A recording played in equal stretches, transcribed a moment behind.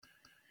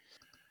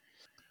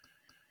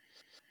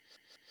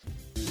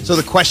So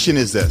the question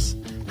is this: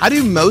 how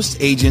do most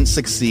agents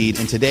succeed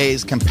in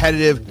today's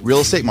competitive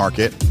real estate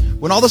market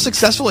when all the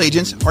successful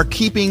agents are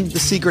keeping the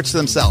secrets to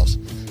themselves?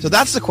 So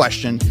that's the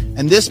question,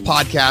 and this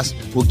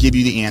podcast will give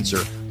you the answer.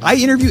 I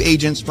interview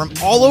agents from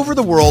all over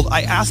the world.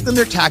 I ask them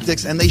their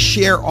tactics, and they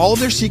share all of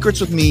their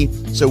secrets with me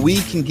so we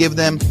can give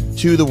them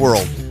to the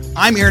world.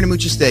 I'm Aaron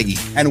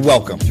Amuchastegui, and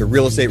welcome to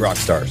Real Estate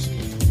Rockstars.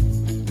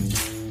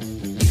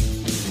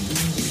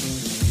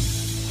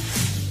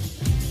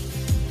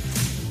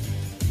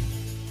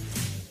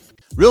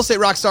 Real Estate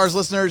Rockstars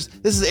listeners,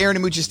 this is Aaron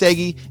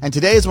Amuchastegui, and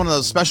today is one of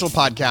those special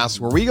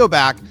podcasts where we go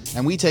back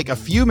and we take a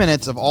few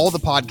minutes of all the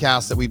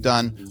podcasts that we've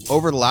done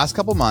over the last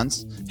couple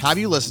months, have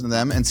you listen to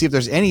them, and see if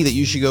there's any that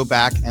you should go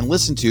back and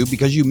listen to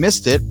because you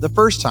missed it the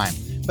first time.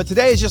 But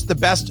today is just the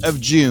best of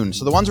June.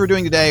 So the ones we're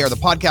doing today are the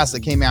podcasts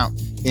that came out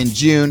in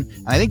June,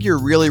 and I think you're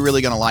really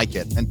going to like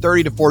it. In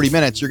 30 to 40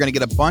 minutes, you're going to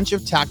get a bunch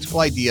of tactical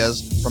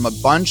ideas from a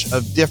bunch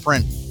of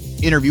different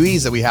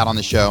interviewees that we had on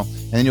the show,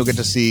 and then you'll get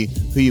to see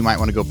who you might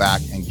want to go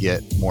back and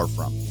get more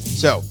from.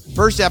 So,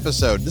 first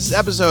episode. This is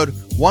episode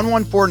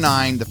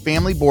 1149, the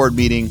family board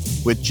meeting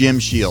with Jim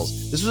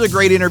Shields. This was a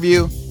great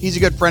interview. He's a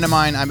good friend of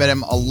mine. I met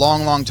him a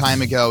long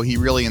time ago. He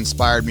really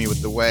inspired me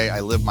with the way I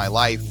live my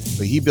life,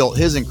 but he built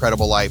his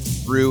incredible life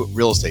through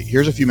real estate.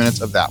 Here's a few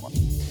minutes of that one.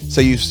 So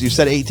you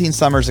said 18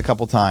 summers a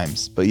couple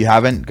times, but you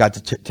haven't got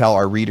to tell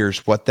our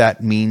readers what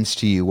that means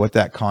to you, what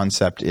that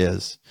concept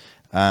is.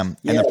 And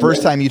the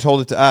first time you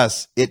told it to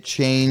us, it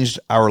changed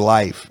our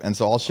life. And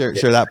so I'll share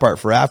that part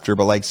for after.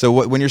 But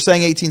when you're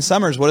saying 18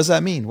 summers, what does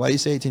that mean? Why do you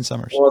say 18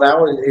 summers? Well, that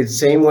one, it's the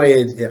same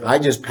way I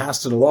just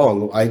passed it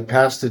along. I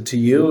passed it to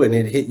you and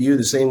it hit you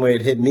the same way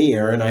it hit me,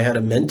 Aaron. I had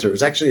a mentor. It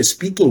was actually a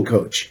speaking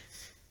coach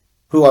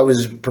who I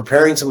was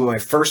preparing some of my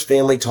first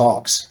family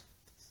talks.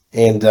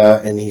 And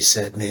he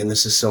said, man,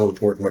 this is so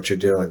important what you're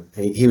doing.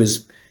 He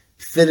was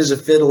fit as a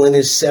fiddle in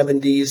his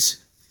 70s.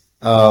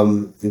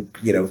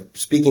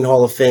 Speaking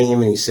Hall of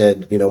Fame, and he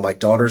said, my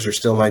daughters are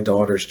still my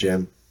daughters,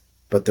 Jim,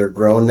 but they're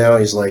grown now.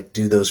 He's like,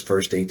 do those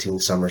first 18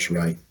 summers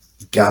right.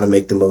 You got to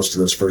make the most of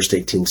those first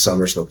 18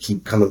 summers. They'll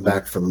keep coming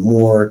back for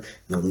more.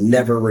 You'll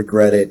never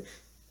regret it.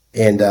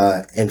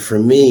 And for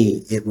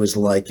me, it was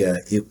like an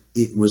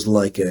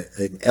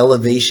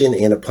elevation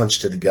and a punch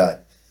to the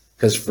gut.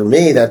 Because for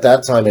me, at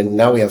that time, and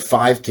now we have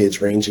 5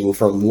 kids ranging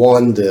from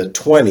 1 to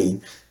 20,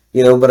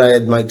 but I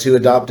had my 2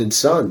 adopted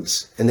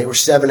sons, and they were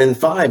 7 and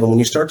 5. And when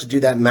you start to do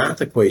that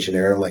math equation,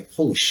 Aaron, I'm like,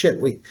 holy shit,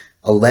 wait,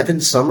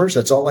 11 summers?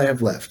 That's all I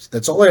have left.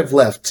 That's all I have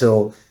left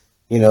till,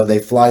 they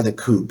fly the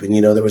coop. And,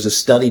 there was a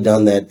study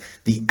done that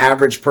the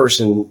average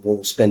person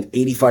will spend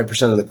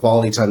 85% of the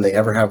quality time they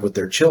ever have with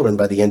their children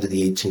by the end of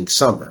the 18th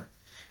summer.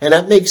 And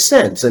that makes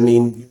sense. I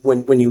mean,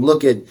 when you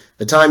look at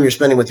the time you're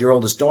spending with your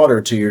oldest daughter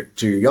to your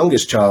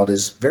youngest child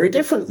is very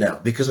different now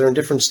because they're in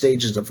different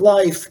stages of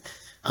life.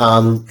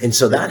 And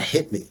so that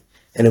hit me,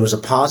 and it was a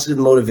positive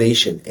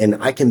motivation,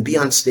 and I can be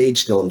on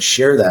stage still and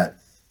share that.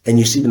 And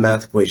you see the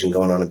math equation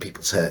going on in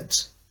people's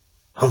heads.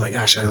 Oh my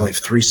gosh, I only have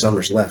 3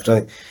 summers left.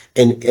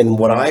 And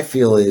what I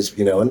feel is,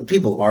 and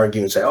people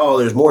argue and say, oh,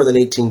 there's more than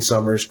 18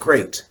 summers.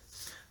 Great.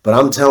 But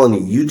I'm telling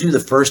you, you do the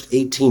first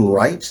 18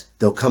 right,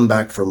 they'll come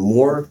back for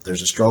more.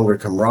 There's a stronger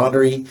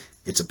camaraderie.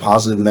 It's a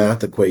positive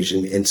math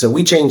equation. And so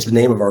we changed the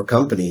name of our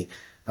company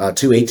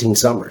to 18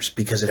 Summers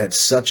because it had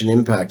such an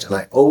impact. And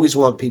I always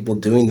want people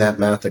doing that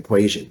math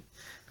equation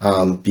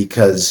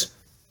because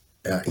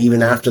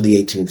even after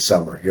the 18th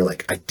summer, you're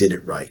like, I did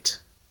it right.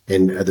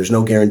 And there's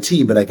no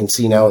guarantee, but I can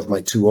see now with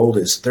my 2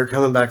 oldest, they're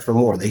coming back for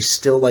more. They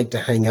still like to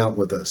hang out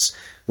with us,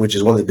 which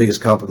is one of the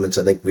biggest compliments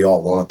I think we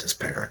all want as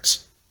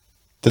parents.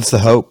 That's the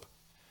hope,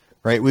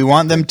 right? We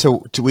want them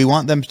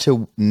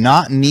to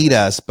not need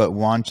us, but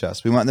want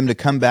us. We want them to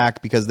come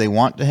back because they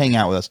want to hang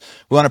out with us.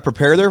 We want to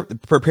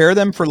prepare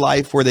them for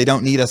life where they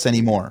don't need us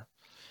anymore,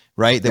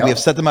 right? That we have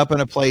set them up in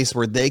a place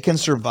where they can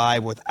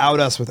survive without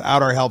us,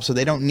 without our help. So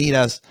they don't need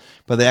us,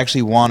 but they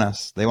actually want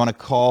us. They want to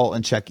call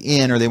and check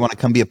in, or they want to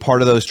come be a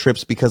part of those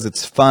trips because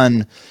it's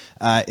fun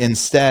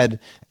instead.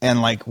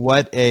 And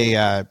what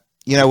a,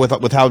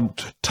 with how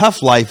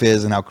tough life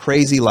is and how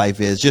crazy life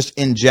is, just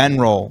in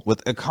general,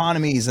 with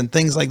economies and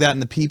things like that,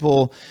 and the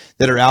people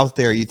that are out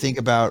there, you think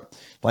about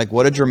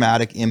what a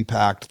dramatic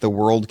impact the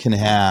world can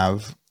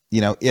have,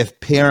 if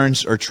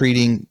parents are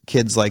treating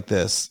kids like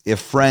this, if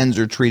friends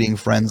are treating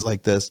friends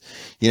like this,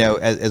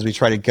 as we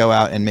try to go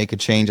out and make a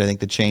change. I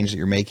think the change that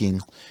you're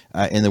making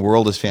in the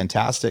world is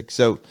fantastic.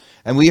 So,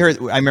 and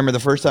I remember the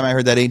first time I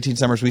heard that 18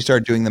 summers, we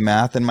started doing the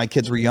math, and my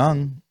kids were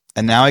young,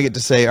 and now I get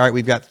to say, all right,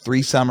 we've got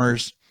 3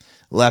 summers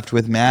left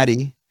with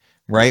Maddie,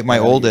 right? My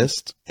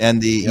oldest,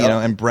 and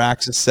and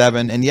Brax is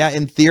 7. And yeah,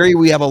 in theory,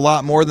 we have a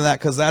lot more than that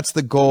because that's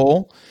the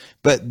goal.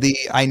 But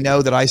I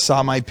know that I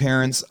saw my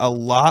parents a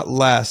lot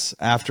less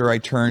after I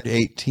turned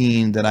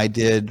 18 than I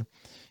did.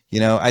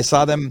 I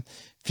saw them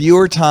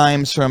fewer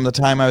times from the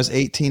time I was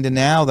 18 to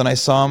now than I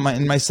saw them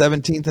in my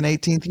 17th and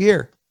 18th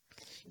year,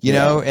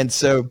 and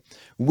so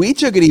we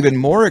took it even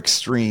more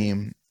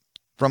extreme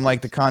from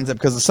like the concept,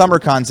 because the summer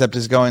concept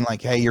is going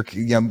like, hey,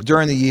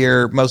 during the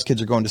year, most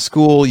kids are going to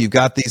school. You've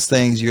got these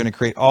things. You're going to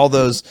create all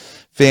those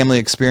family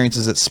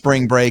experiences at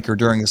spring break or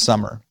during the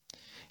summer.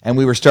 And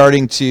we were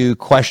starting to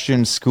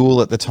question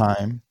school at the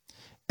time.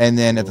 And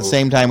then at the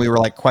same time, we were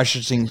like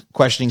questioning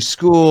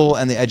school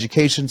and the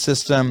education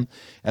system.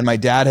 And my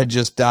dad had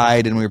just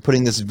died, and we were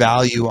putting this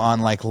value on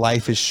like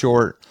life is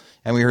short.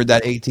 And we heard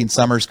that 18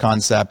 summers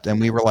concept, and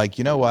we were like,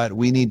 you know what?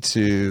 We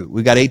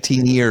got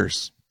 18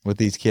 years with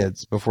these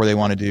kids before they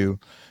want to do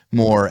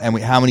more. And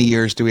how many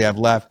years do we have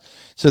left?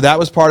 So that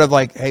was part of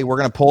like, hey, we're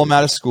going to pull them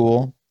out of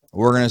school.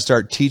 We're going to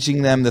start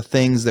teaching them the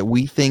things that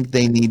we think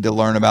they need to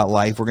learn about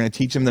life. We're going to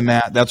teach them the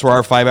math. That's where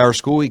our 5-hour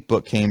school week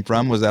book came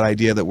from, was that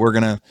idea that we're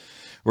going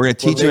to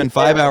teach them in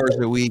 5 hours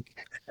a week.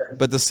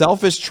 But the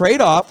selfish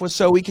trade-off was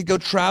so we could go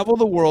travel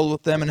the world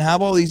with them and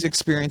have all these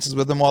experiences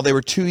with them while they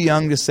were too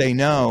young to say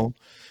no.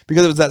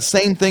 Because it was that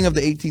same thing of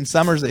the 18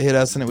 summers that hit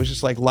us, and it was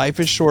just like, life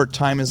is short,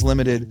 time is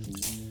limited.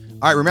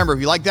 All right, remember, if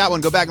you like that one,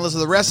 go back and listen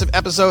to the rest of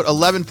episode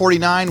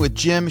 1149 with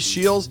Jim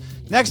Shields.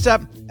 Next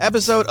up,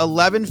 episode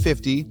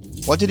 1150,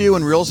 what to do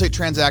when real estate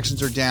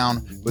transactions are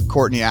down, with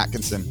Courtney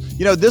Atkinson.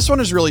 You know, this one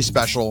is really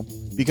special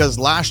because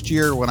last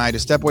year when I had to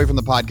step away from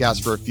the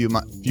podcast for a few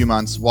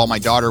months while my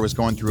daughter was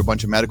going through a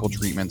bunch of medical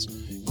treatments,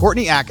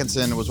 Courtney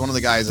Atkinson was one of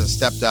the guys that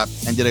stepped up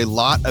and did a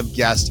lot of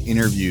guest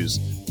interviews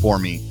for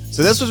me.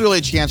 So this was really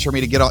a chance for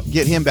me to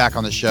get him back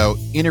on the show,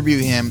 interview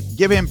him,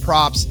 give him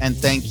props and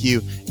thank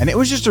you. And it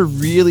was just a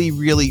really,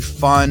 really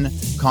fun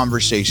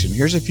conversation.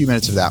 Here's a few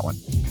minutes of that one.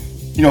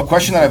 You know, a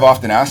question that I've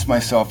often asked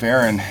myself,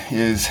 Aaron,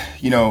 is,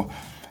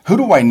 who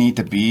do I need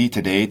to be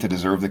today to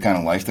deserve the kind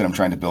of life that I'm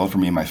trying to build for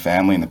me and my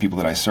family and the people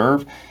that I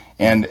serve?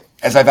 And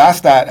as I've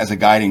asked that as a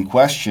guiding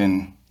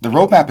question, the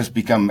roadmap has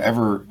become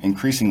ever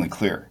increasingly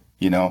clear.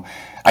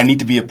 I need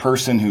to be a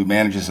person who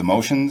manages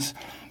emotions.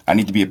 I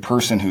need to be a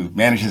person who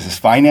manages his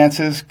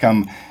finances,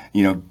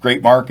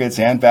 great markets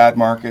and bad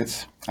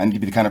markets. I need to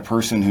be the kind of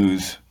person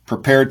who's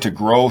prepared to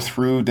grow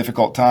through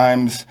difficult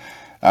times,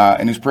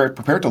 and who's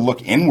prepared to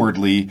look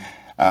inwardly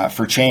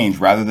for change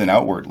rather than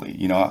outwardly.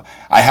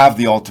 I have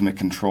the ultimate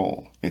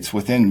control. It's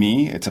within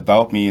me. It's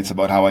about me. It's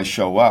about how I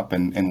show up,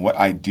 and what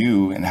I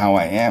do and how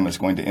I am is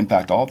going to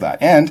impact all of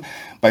that. And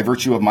by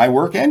virtue of my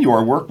work and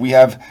your work, we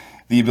have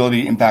the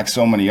ability to impact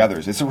so many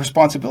others. It's a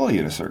responsibility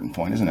at a certain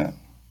point, isn't it?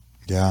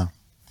 Yeah.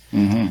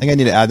 Mm-hmm. I think I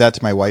need to add that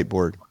to my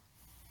whiteboard.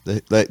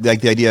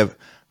 The idea of,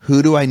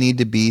 who do I need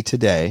to be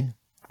today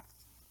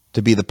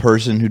to be the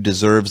person who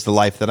deserves the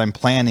life that I'm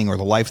planning, or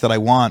the life that I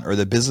want, or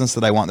the business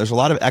that I want. There's a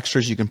lot of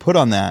extras you can put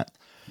on that.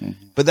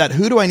 Mm-hmm. But that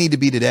who do I need to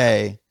be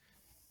today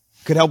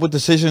could help with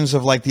decisions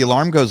of like the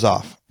alarm goes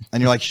off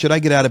and you're like, should I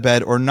get out of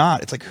bed or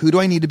not? It's like, who do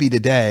I need to be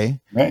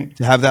today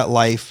to have that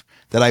life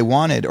that I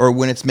wanted? Or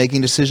when it's making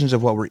decisions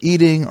of what we're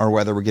eating, or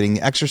whether we're getting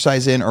the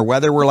exercise in, or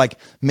whether we're like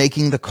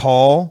making the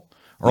call,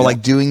 or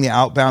like doing the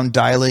outbound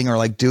dialing, or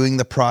like doing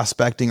the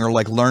prospecting, or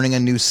like learning a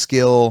new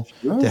skill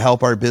to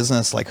help our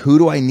business. Like, who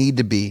do I need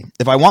to be?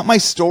 If I want my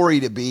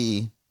story to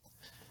be,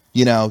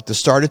 the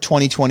start of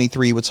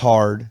 2023 was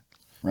hard,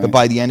 but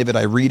by the end of it,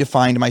 I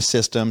redefined my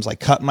systems. I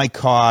cut my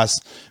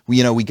costs.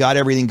 We got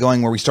everything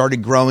going where we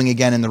started growing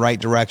again in the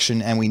right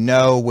direction. And we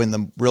know when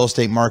the real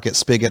estate market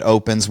spigot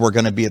opens, we're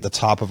going to be at the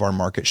top of our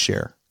market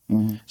share.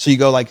 Mm-hmm. So you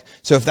go like,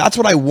 so if that's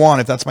what I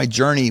want, if that's my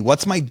journey,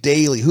 what's my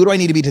daily, who do I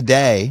need to be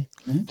today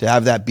to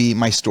have that be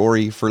my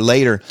story for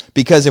later?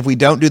 Because if we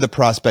don't do the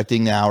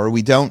prospecting now, or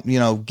we don't,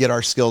 get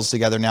our skills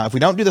together now, if we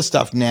don't do the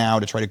stuff now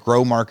to try to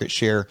grow market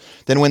share,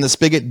 then when the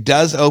spigot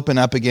does open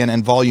up again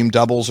and volume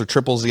doubles or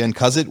triples again,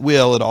 cause it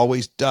will, it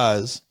always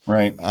does.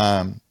 Right.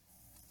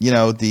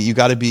 You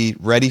got to be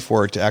ready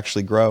for it to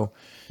actually grow.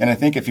 And I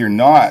think if you're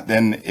not,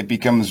 then it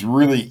becomes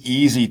really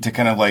easy to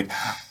kind of like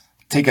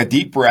take a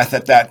deep breath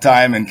at that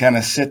time and kind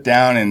of sit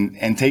down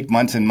and take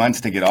months and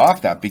months to get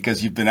off that,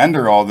 because you've been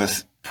under all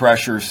this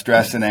pressure,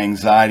 stress, and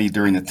anxiety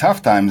during the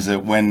tough times,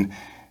 that when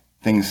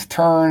things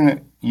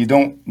turn, you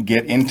don't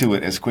get into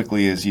it as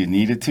quickly as you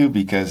needed to,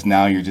 because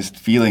now you're just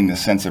feeling the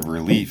sense of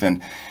relief.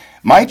 And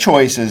my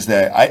choice is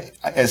that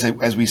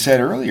as we said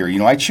earlier,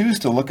 I choose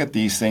to look at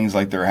these things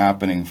like they're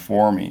happening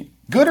for me,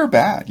 good or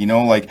bad.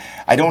 Like,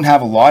 I don't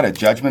have a lot of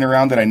judgment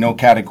around it. I know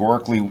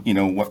categorically,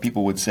 what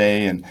people would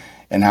say and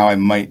how I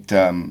might,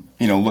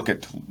 look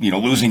at,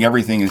 losing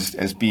everything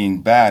as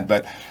being bad.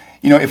 But,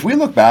 if we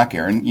look back,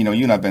 Aaron, you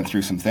and I have been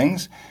through some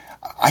things.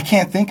 I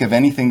can't think of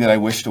anything that I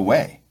wished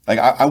away. Like,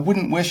 I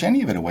wouldn't wish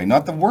any of it away,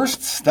 not the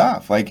worst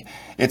stuff. Like,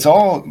 it's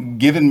all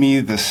given me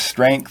the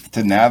strength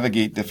to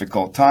navigate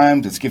difficult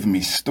times. It's given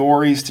me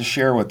stories to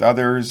share with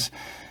others.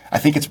 I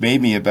think it's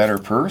made me a better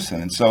person.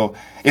 And so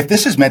if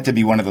this is meant to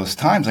be one of those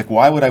times, like,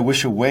 why would I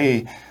wish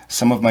away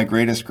some of my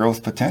greatest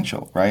growth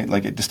potential, right?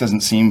 Like, it just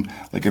doesn't seem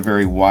like a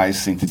very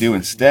wise thing to do.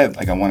 Instead,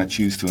 like, I want to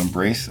choose to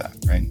embrace that,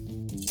 right?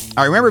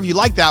 All right, remember, if you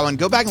like that one,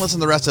 go back and listen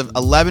to the rest of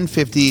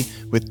 1150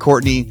 with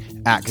Courtney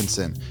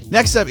Atkinson.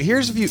 Next up,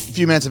 here's a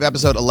few minutes of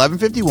episode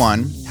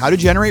 1151, How to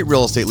Generate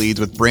Real Estate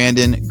Leads with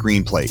Brandon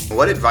Greenplate.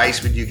 What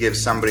advice would you give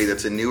somebody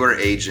that's a newer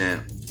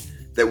agent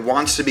that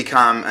wants to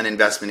become an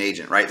investment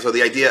agent, right? So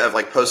the idea of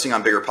like posting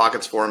on Bigger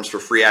Pockets forums for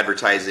free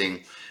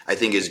advertising, I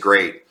think is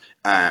great.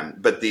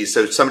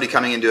 So somebody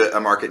coming into a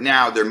market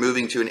now, they're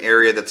moving to an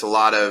area that's a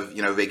lot of,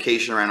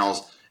 vacation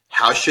rentals.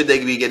 How should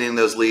they be getting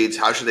those leads?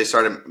 How should they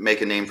start to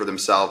make a name for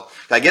themselves?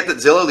 I get that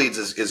Zillow leads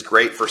is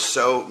great for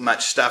so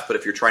much stuff, but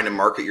if you're trying to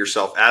market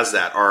yourself as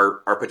that,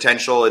 are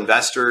potential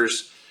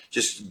investors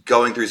just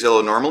going through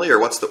Zillow normally, or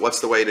what's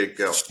the way to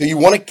go? So you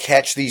want to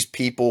catch these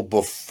people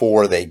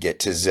before they get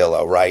to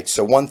Zillow, right?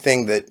 So one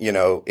thing that,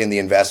 in the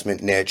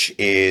investment niche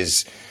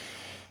is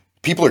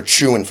people are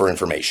chewing for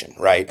information,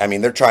 right? I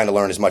mean, they're trying to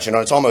learn as much, and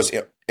it's almost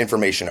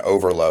information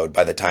overload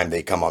by the time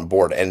they come on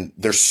board, and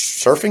they're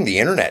surfing the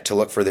internet to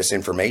look for this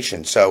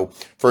information. So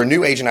for a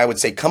new agent, I would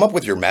say come up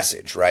with your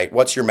message, right?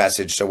 What's your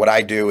message? So what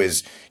I do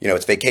is,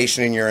 it's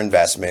vacation in your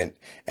investment,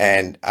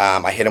 and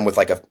I hit them with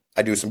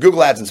I do some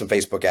Google ads and some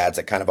Facebook ads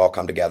that kind of all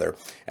come together.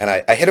 And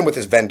I hit them with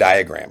this Venn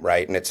diagram,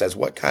 right? And it says,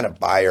 what kind of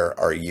buyer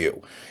are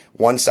you?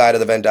 One side of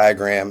the Venn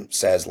diagram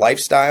says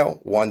lifestyle.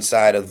 One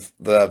side of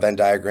the Venn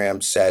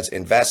diagram says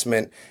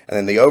investment. And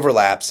then the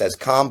overlap says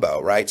combo,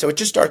 right? So it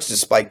just starts to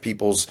spike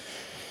people's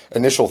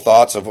initial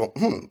thoughts of,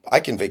 I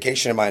can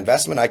vacation in my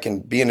investment. I can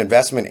be an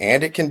investment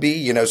and it can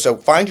be, so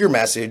find your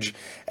message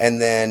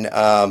and then,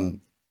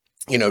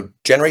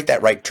 generate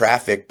that right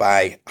traffic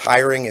by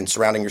hiring and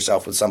surrounding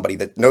yourself with somebody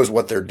that knows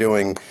what they're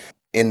doing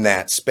in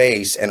that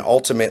space, and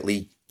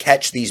ultimately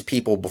catch these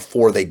people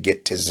before they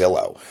get to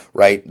Zillow,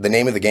 right? The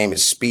name of the game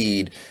is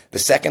speed. The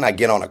second I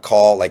get on a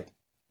call, like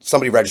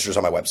somebody registers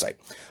on my website,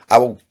 I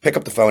will pick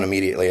up the phone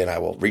immediately and I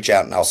will reach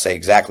out and I'll say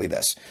exactly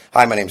this.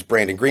 Hi, my name is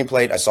Brandon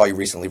Greenplate. I saw you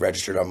recently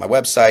registered on my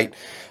website.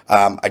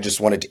 I just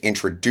wanted to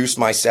introduce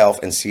myself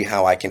and see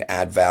how I can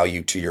add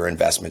value to your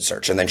investment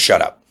search, and then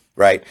shut up.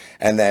 Right.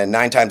 And then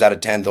 9 times out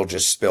of 10, they'll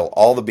just spill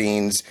all the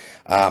beans.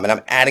 And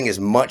I'm adding as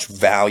much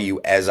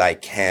value as I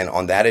can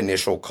on that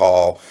initial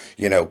call,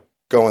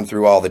 going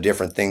through all the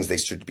different things they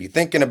should be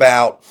thinking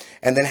about,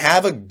 and then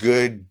have a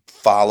good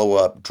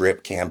follow-up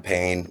drip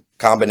campaign,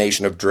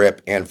 combination of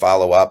drip and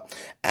follow-up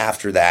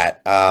after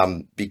that,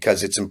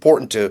 because it's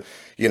important to,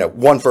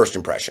 one first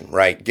impression,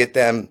 right? Get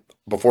them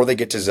before they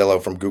get to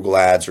Zillow from Google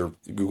Ads or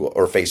Google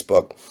or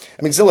Facebook.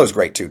 I mean, Zillow's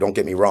great too, don't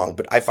get me wrong,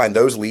 but I find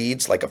those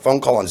leads, like a phone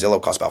call on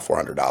Zillow costs about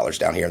 $400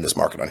 down here in this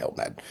market on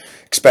Hilton Head.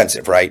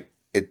 Expensive, right?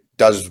 It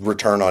does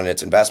return on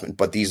its investment,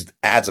 but these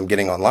ads I'm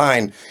getting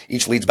online,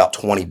 each lead's about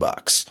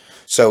 $20.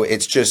 So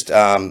it's just,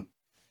 don't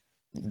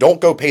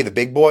go pay the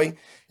big boy.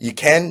 You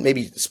can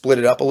maybe split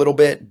it up a little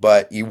bit,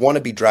 but you want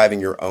to be driving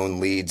your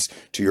own leads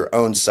to your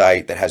own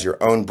site that has your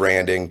own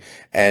branding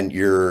and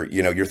your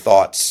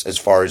thoughts as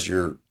far as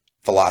your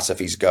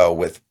philosophies go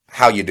with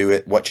how you do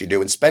it, what you do,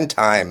 and spend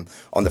time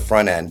on the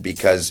front end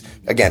because,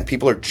 again,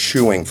 people are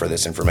chewing for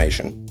this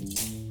information.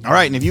 All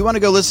right. And if you want to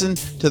go listen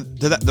to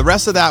the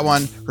rest of that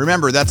one,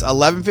 remember, that's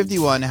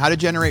 1151, How to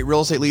Generate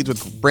Real Estate Leads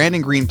with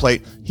Brandon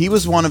Greenplate. He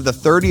was one of the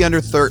 30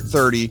 under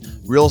 30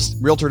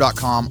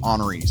 Realtor.com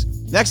honorees.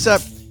 Next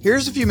up,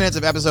 here's a few minutes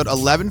of episode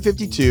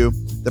 1152,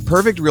 the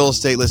perfect real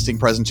estate listing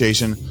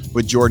presentation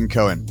with Jordan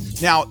Cohen.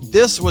 Now,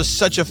 this was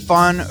such a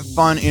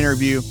fun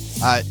interview.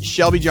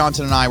 Shelby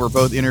Johnson and I were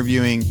both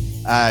interviewing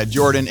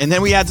Jordan, and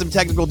then we had some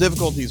technical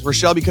difficulties where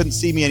Shelby couldn't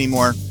see me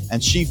anymore,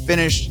 and she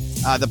finished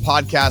the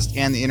podcast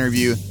and the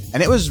interview,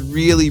 and it was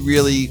really,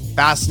 really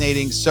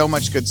fascinating. So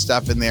much good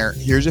stuff in there.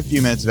 Here's a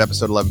few minutes of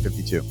episode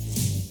 1152.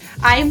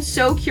 I am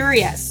so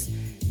curious.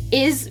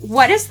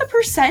 What does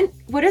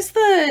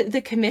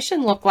the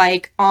commission look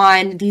like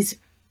on these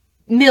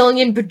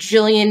million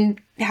bajillion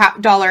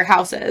dollar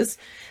houses?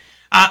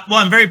 Well,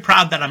 I'm very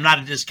proud that I'm not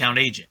a discount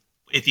agent.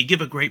 If you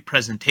give a great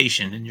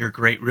presentation and you're a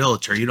great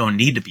realtor, you don't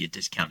need to be a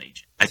discount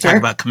agent. I talk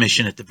about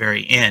commission at the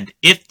very end.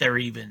 If they're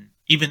even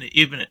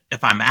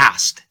if I'm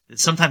asked,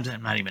 sometimes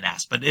I'm not even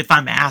asked, but if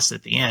I'm asked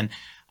at the end,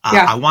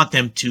 I want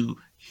them to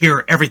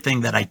hear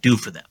everything that I do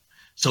for them.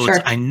 So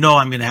I know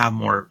I'm going to have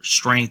more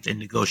strength in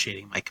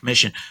negotiating my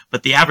commission,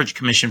 but the average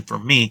commission for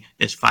me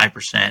is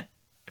 5%.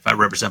 If I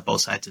represent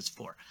both sides, it's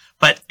 4%.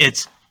 But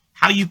it's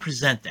how you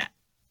present that.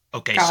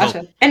 Okay,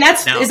 gotcha. And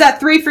is that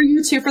 3 for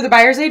you, 2 for the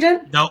buyer's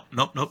agent? Nope.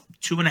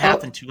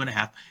 2.5 and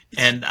 2.5.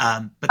 And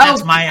but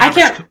that's my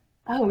average.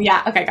 Oh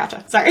yeah. Okay,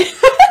 gotcha. Sorry.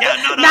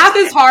 Yeah, no, math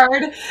is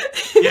hard.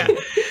 Yeah.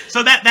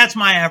 So that's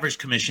my average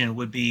commission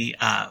would be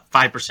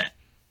 5%.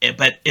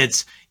 But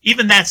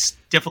that's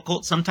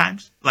difficult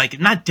sometimes. Like,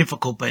 not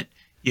difficult, but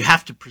you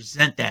have to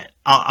present that.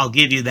 I'll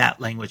give you that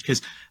language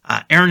because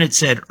Aaron had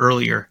said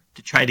earlier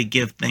to try to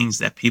give things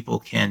that people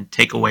can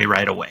take away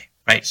right away.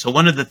 Right. So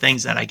one of the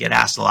things that I get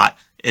asked a lot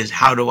is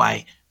how do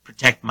I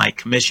protect my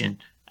commission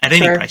at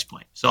any price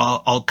point? So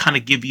I'll kind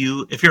of give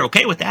you, if you're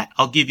okay with that,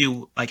 I'll give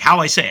you like how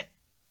I say it.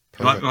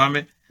 You want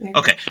me? Yeah.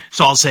 Okay.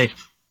 So I'll say,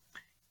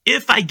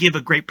 if I give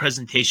a great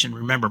presentation,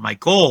 remember my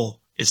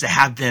goal is to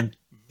have them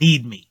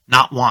need me,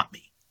 not want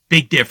me.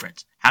 Big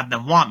difference. Have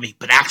them want me,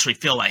 but actually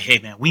feel like, hey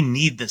man, we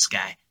need this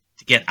guy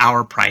to get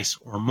our price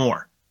or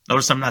more.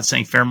 Notice I'm not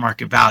saying fair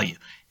market value.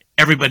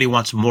 Everybody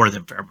wants more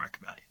than fair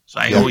market value. So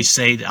I always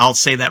say, I'll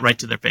say that right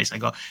to their face. I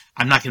go,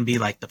 I'm not going to be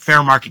like the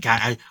fair market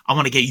guy. I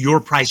want to get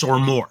your price or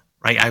more,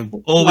 right? I'm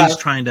always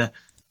trying to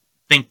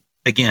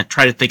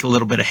try to think a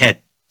little bit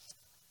ahead.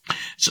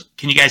 So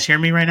can you guys hear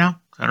me right now?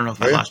 I don't know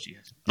if I lost you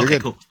guys. Okay,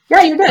 cool.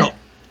 Yeah, you're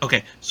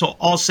good. So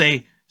I'll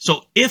say,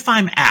 so if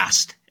I'm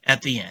asked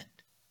at the end,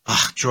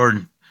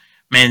 Jordan,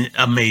 man,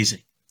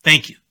 amazing.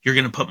 Thank you. You're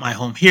going to put my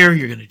home here.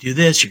 You're going to do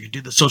this. You're going to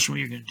do the social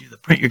media. You're going to do the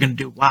print. You're going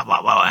to do blah,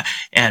 blah, blah.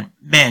 And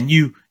man,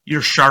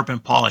 you're sharp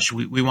and polished.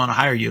 We want to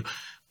hire you.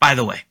 By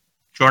the way,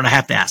 Jordan, I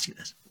have to ask you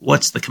this.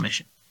 What's the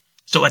commission?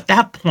 So at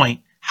that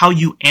point, how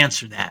you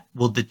answer that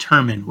will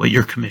determine what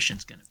your commission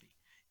is going to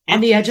be.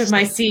 On the edge of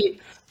my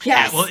seat.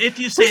 Yes. Yeah, well, if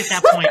you say at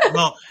that point,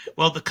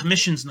 well, the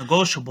commission's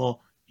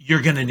negotiable,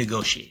 you're going to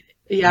negotiate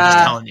it. Yeah. I'm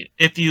just telling you.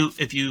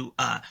 If you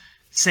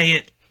say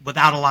it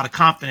without a lot of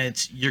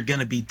confidence, you're going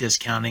to be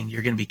discounting.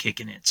 You're going to be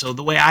kicking in. So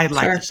the way I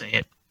like to say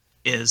it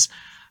is,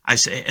 I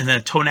say, and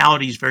the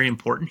tonality is very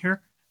important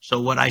here.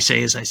 So what I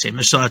say is,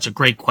 Mr. That's a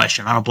great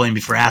question. I don't blame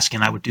you for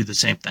asking. I would do the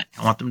same thing.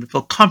 I want them to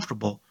feel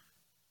comfortable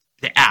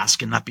to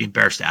ask and not be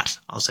embarrassed to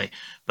ask. I'll say,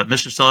 but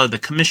Mr. Seller, the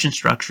commission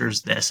structure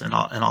is this, and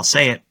I'll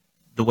say it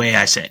the way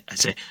I say it. I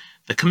say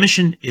the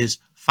commission is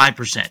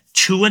 5%,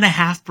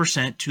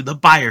 2.5% to the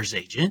buyer's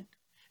agent,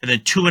 and then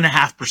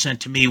 2.5%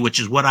 to me, which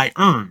is what I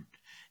earn.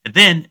 And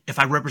then if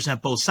I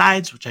represent both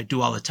sides, which I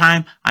do all the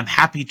time, I'm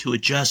happy to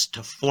adjust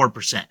to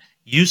 4%.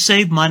 You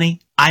save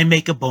money, I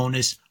make a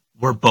bonus,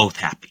 we're both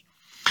happy.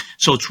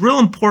 So it's real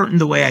important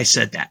the way I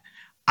said that.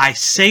 I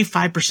say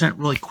 5%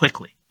 really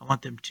quickly. I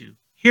want them to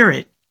hear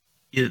it,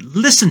 you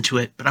listen to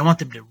it, but I want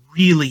them to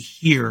really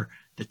hear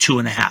the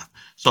 2.5.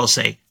 So I'll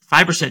say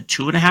 5%,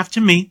 2.5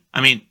 to me.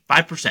 5%,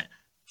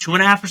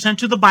 2.5%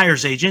 to the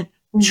buyer's agent,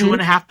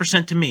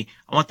 2.5% to me.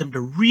 I want them to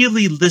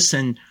really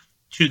listen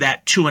to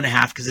that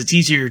 2.5 because it's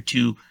easier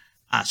to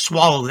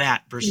swallow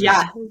that versus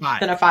 5.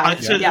 Than a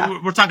 5. So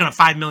we're talking a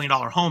 $5 million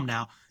home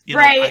now.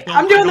 Right.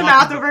 I'm doing the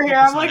math over here.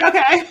 I'm like,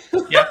 okay.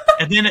 Yep.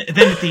 And then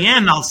at the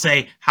end, I'll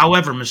say,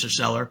 however, Mr.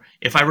 Seller,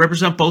 if I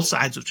represent both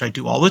sides, which I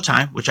do all the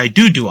time, which I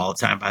do all the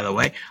time, by the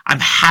way, I'm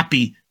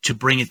happy to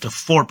bring it to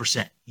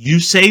 4%. You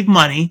save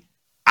money.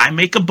 I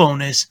make a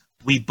bonus.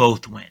 We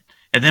both win.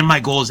 And then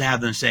my goal is to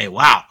have them say,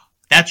 wow,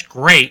 that's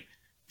great.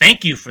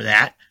 Thank you for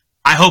that.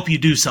 I hope you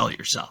do sell it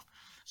yourself.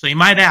 So you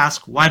might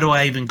ask, why do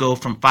I even go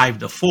from 5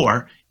 to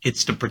 4?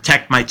 It's to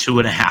protect my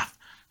 2.5.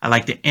 I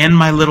like to end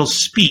my little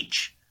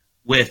speech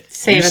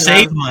with you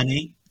save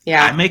money.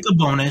 Yeah. I make a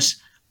bonus.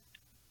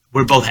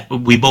 We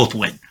both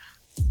win.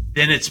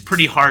 Then it's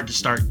pretty hard to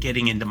start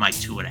getting into my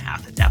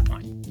 2.5 at that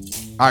point.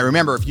 All right.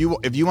 Remember, if you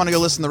want to go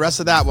listen to the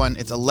rest of that one,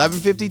 it's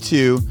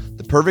 11:52,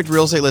 the perfect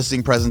real estate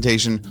listing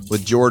presentation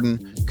with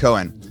Jordan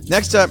Cohen.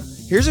 Next up,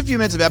 here's a few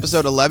minutes of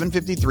episode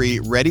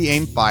 1153, Ready,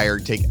 Aim, Fire,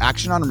 Take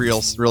Action on Real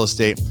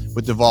Estate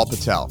with Deval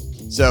Patel.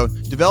 So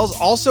Deval's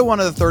also one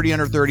of the 30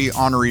 under 30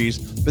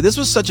 honorees, but this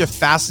was such a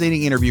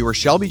fascinating interview where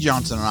Shelby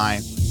Johnson and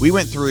I, we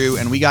went through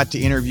and we got to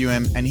interview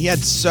him, and he had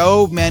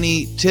so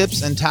many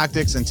tips and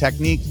tactics and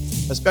technique,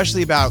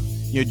 especially about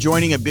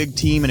joining a big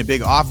team in a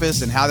big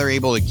office and how they're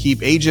able to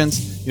keep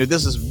agents.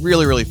 This is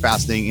really, really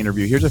fascinating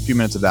interview. Here's a few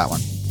minutes of that one.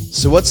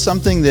 So what's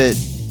something that,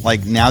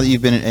 like, now that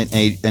you've been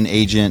an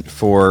agent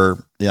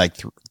for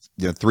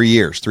 3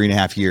 years,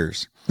 3.5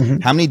 years,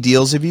 how many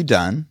deals have you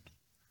done?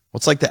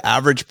 What's like the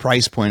average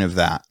price point of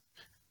that?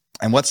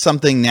 And what's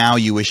something now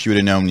you wish you would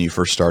have known when you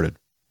first started?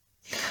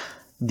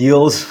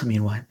 Deals,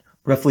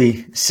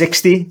 roughly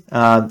 60, in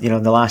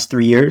the last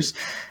 3 years.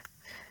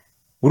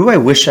 What do I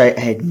wish I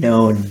had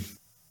known?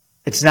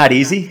 It's not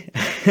easy.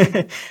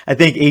 I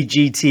think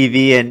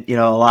HGTV and,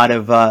 a lot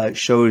of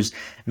shows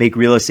make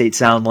real estate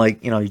sound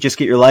like, you just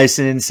get your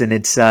license and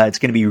it's going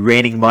to be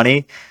raining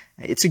money.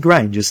 It's a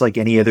grind, just like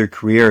any other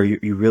career.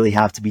 You really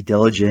have to be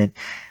diligent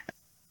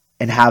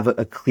and have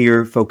a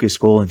clear focused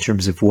goal in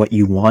terms of what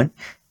you want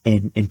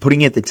and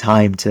putting in the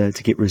time to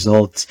get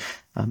results.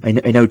 I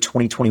know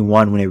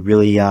 2021, when I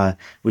really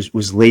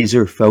was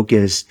laser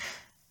focused,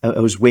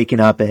 I was waking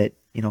up at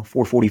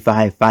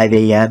 4:45, 5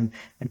 a.m.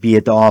 and be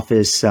at the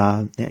office,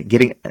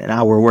 getting an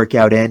hour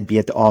workout in, be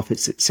at the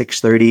office at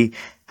 6:30,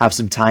 have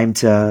some time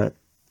to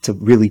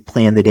really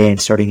plan the day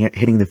and starting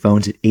hitting the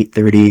phones at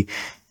 8:30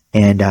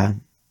 and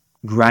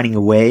grinding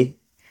away.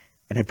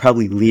 And I'd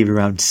probably leave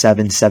around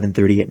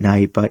 7:30 at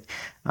night, but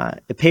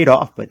it paid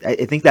off. But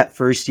I think that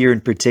first year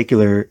in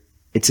particular,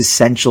 it's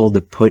essential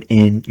to put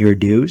in your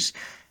dues.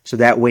 So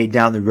that way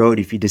down the road,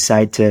 if you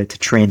decide to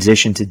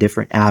transition to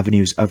different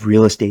avenues of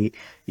real estate,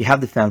 you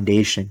have the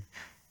foundation,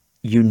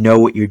 you know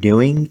what you're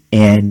doing.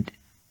 And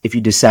if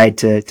you decide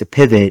to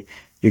pivot,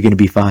 you're going to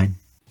be fine.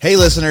 Hey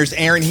listeners,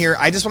 Aaron here.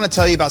 I just want to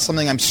tell you about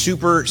something I'm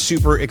super,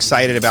 super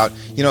excited about.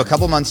 A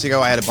couple months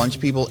ago, I had a bunch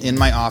of people in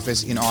my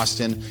office in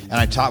Austin, and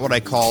I taught what I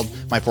called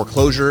my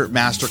foreclosure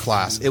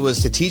masterclass. It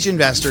was to teach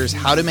investors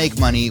how to make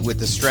money with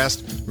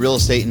distressed real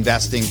estate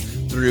investing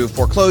through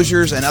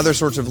foreclosures and other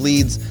sorts of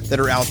leads that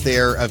are out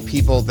there of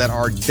people that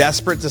are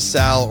desperate to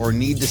sell or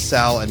need to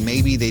sell, and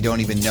maybe they don't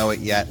even know it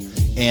yet.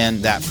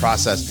 and that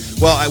process.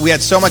 Well, we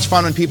had so much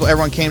fun when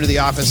everyone came to the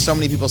office. So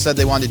many people said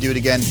they wanted to do it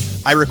again.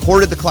 I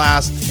recorded the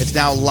class. It's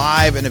now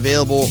live and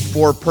available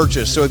for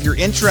purchase. So if you're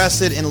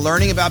interested in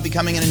learning about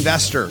becoming an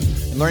investor,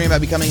 and learning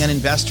about becoming an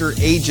investor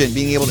agent,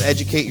 being able to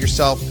educate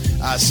yourself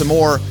some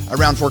more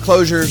around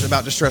foreclosures,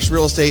 about distressed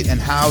real estate, and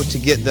how to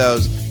get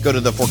those, go to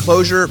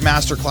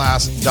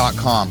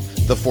theforeclosuremasterclass.com.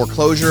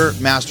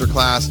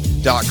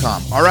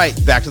 Theforeclosuremasterclass.com. All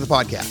right, back to the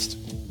podcast.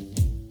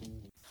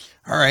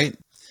 All right.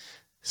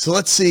 So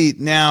let's see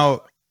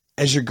now,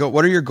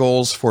 what are your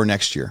goals for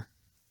next year?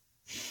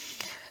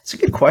 It's a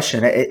good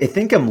question. I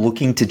think I'm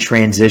looking to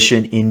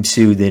transition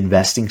into the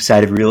investing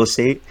side of real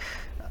estate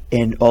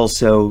and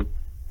also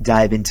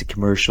dive into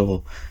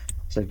commercial.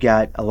 So I've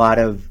got a lot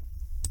of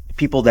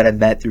people that I've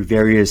met through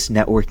various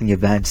networking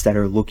events that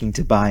are looking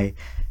to buy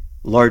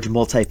large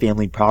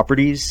multifamily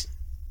properties.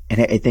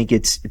 And I think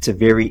it's a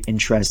very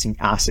interesting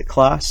asset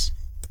class.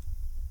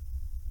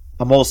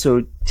 I'm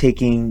also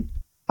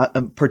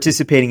I'm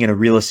participating in a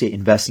real estate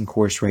investing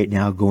course right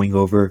now, going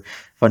over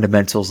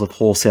fundamentals of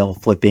wholesale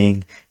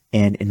flipping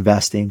and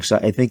investing. So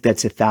I think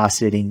that's a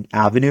fascinating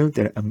avenue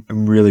that I'm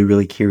really,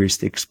 really curious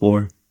to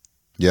explore.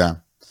 Yeah.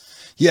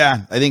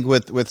 Yeah. I think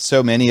with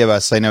so many of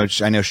us, I know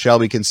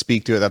Shelby can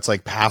speak to it. That's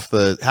like half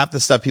the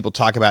stuff people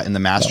talk about in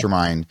the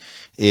mastermind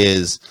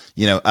is,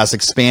 us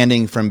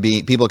expanding from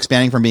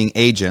being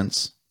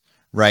agents,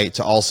 right,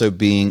 to also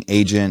being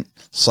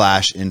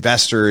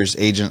agent/investors,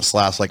 agent/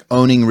 like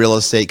owning real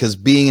estate. Because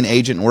being an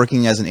agent and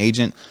working as an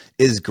agent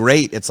is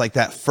great. It's like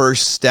that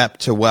first step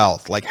to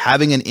wealth. Like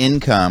having an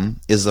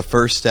income is the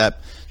first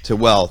step to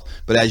wealth.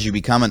 But as you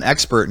become an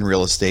expert in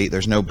real estate,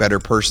 there's no better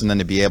person than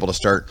to be able to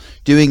start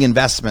doing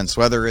investments,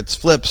 whether it's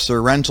flips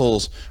or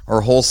rentals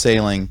or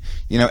wholesaling.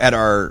 At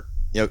our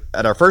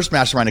first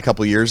mastermind a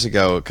couple of years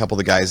ago, a couple of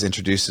the guys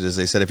introduced it as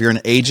they said, if you're an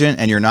agent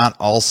and you're not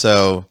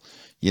also,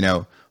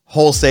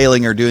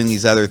 wholesaling or doing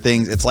these other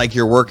things, it's like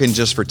you're working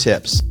just for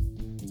tips.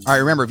 All right,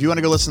 remember, if you want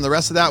to go listen to the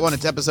rest of that one,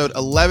 it's episode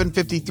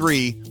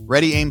 1153,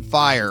 Ready, Aim,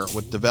 Fire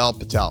with Devel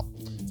Patel.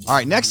 All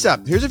right, next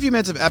up, here's a few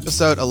minutes of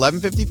episode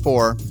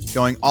 1154,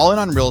 going all in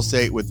on real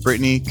estate with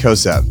Brittany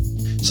Kosev.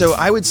 So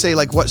I would say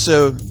I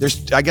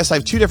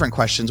have two different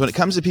questions. When it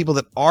comes to people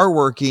that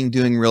are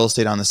doing real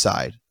estate on the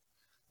side,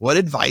 what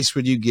advice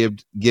would you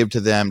give to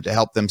them to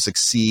help them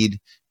succeed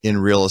in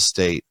real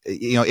estate?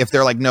 If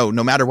they're like, no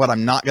matter what,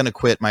 I'm not going to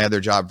quit my other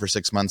job for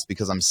 6 months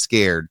because I'm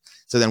scared.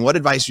 So then what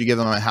advice do you give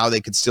them on how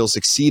they could still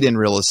succeed in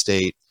real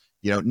estate,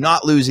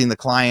 not losing the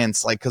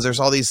clients, because there's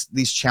all these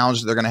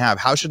challenges they're going to have.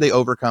 How should they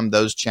overcome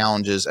those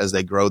challenges as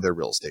they grow their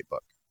real estate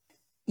book?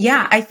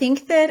 Yeah, I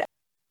think that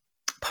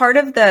part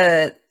of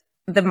the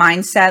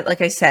mindset,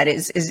 like I said,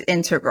 is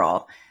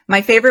integral.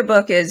 My favorite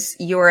book is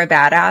You're a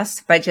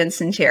Badass by Jen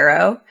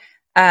Sincero.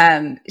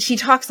 She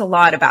talks a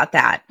lot about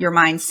that, your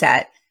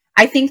mindset.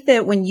 I think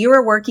that when you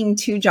are working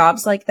two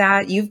jobs like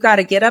that, you've got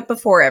to get up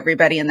before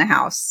everybody in the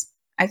house.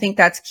 I think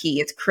that's key.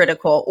 It's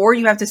critical. Or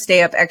you have to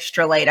stay up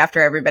extra late after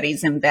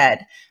everybody's in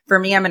bed. For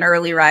me, I'm an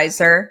early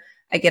riser.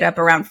 I get up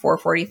around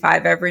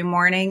 4:45 every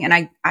morning,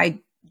 and I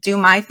do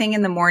my thing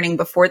in the morning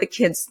before the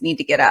kids need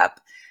to get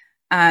up.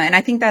 And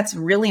I think that's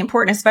really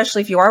important,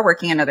 especially if you are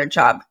working another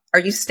job. Are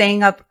you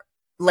staying up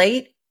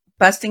late,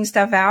 busting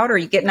stuff out? Or are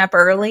you getting up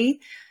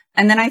early?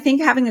 And then I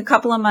think having a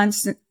couple of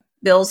months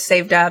bills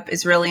saved up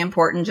is really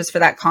important just for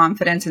that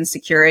confidence and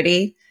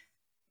security.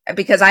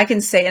 Because I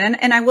can say,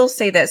 and I will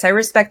say this, I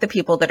respect the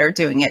people that are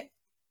doing it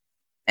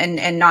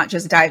and not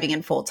just diving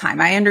in full time.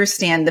 I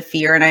understand the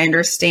fear, and I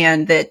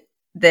understand that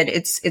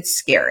it's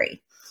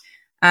scary.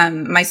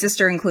 My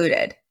sister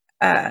included.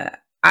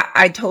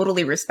 I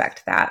totally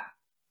respect that.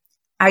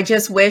 I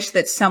just wish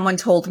that someone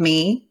told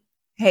me,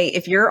 hey,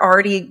 if you're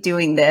already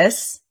doing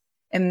this,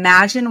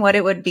 imagine what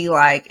it would be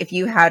like if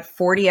you had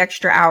 40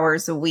 extra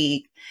hours a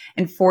week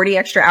and 40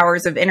 extra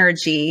hours of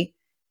energy.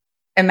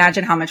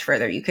 Imagine how much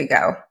further you could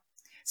go.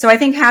 So I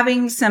think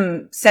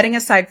setting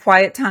aside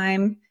quiet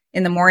time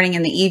in the morning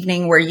and the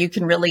evening where you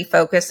can really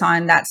focus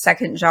on that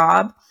second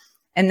job,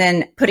 and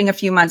then putting a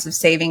few months of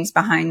savings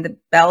behind the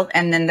belt.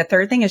 And then the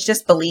third thing is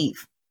just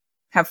believe,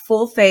 have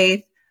full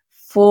faith,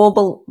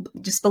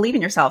 just believe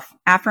in yourself,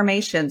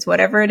 affirmations,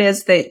 whatever it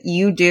is that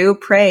you do,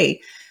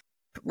 pray,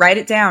 write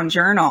it down,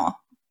 journal,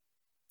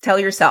 tell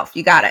yourself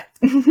you got it.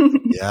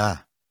 Yeah.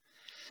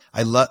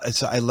 I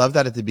love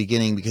that at the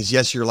beginning, because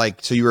yes, you're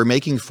like, so you were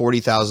making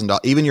 $40,000,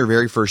 even your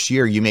very first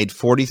year, you made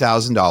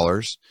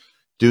 $40,000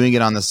 doing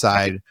it on the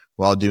side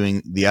while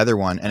doing the other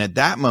one. And at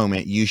that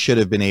moment, you should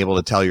have been able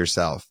to tell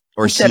yourself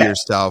or see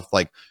yourself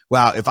like,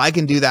 wow, if I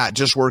can do that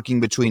just working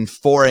between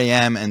 4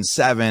 a.m. and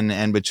 7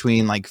 and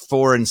between like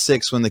 4 and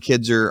 6 when the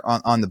kids are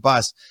on the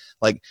bus,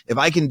 like if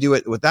I can do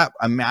it with that,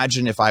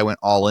 imagine if I went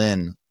all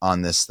in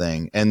on this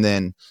thing. And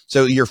then,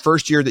 so your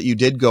first year that you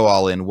did go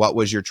all in, what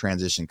was your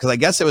transition? Because I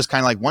guess it was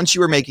kind of like once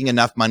you were making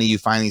enough money, you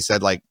finally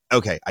said like,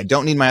 okay, I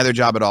don't need my other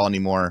job at all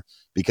anymore,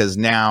 because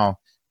now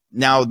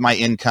my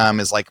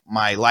income is like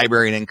my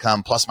librarian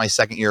income plus my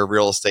second year of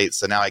real estate.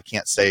 So now I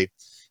can't say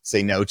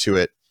no to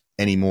it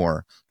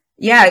anymore.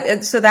 Yeah.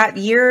 So that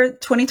year,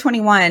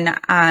 2021,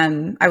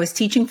 I was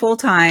teaching full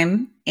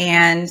time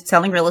and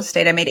selling real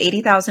estate. I made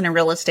 80,000 in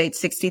real estate,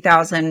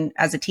 60,000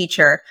 as a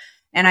teacher.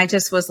 And I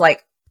just was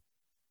like,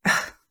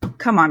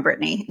 come on,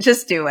 Brittany,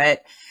 just do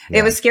it. Yeah.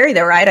 It was scary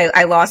though, right?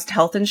 I lost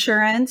health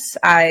insurance.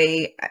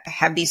 I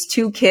have these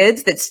 2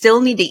 kids that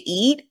still need to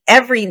eat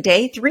every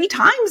day, 3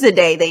 times a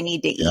day they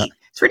need to eat.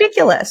 It's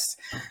ridiculous.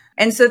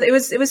 And so it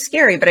was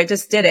scary, but I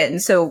just did it.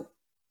 And so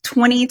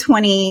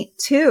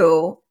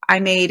 2022, I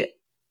made,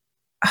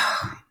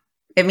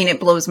 it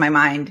blows my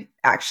mind,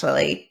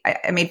 actually.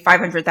 I made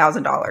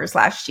 $500,000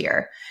 last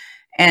year.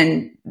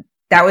 And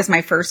that was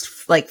my first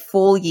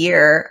full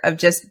year of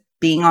just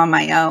being on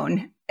my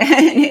own.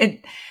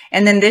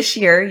 And then this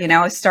year,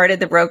 I started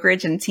the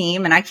brokerage and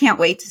team, and I can't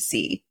wait to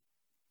see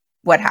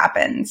what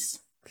happens.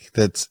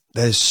 That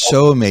is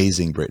so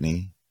amazing,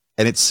 Brittany.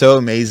 And it's so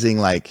amazing,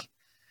 like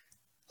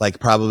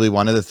probably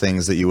one of the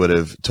things that you would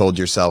have told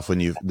yourself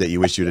that you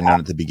wish you'd have known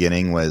at the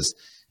beginning was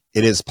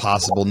it is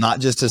possible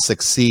not just to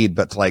succeed,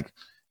 but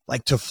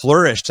to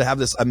flourish, to have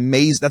this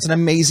that's an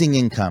amazing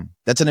income.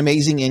 That's an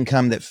amazing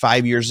income that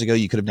 5 years ago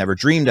you could have never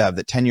dreamed of,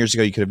 that 10 years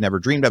ago you could have never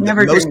dreamed of, that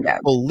most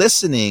people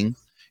listening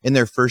in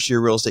their first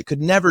year real estate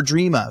could never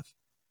dream of.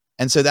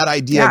 And so that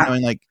idea of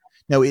knowing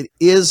no, it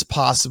is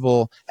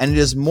possible, and it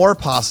is more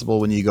possible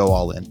when you go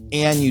all in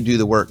and you do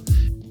the work.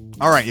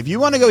 All right. If you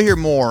want to go hear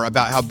more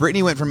about how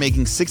Brittany went from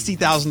making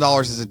 $60,000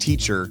 as a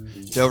teacher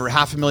to over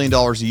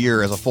 $500,000 a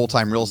year as a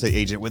full-time real estate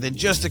agent within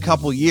just a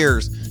couple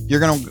years, you're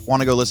going to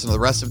want to go listen to the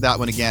rest of that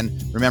one again.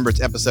 Remember,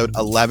 it's episode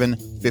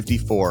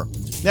 1154.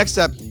 Next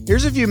up,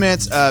 here's a few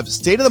minutes of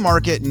State of the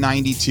Market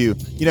 92.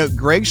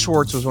 Greg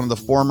Schwartz was one of the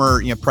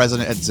former,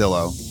 president at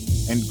Zillow.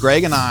 And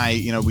Greg and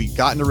I, we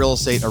got into real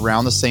estate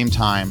around the same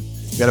time.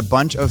 We got a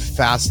bunch of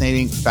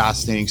fascinating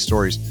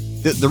stories.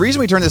 The reason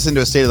we turned this into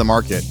a State of the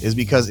Market is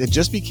because it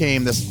just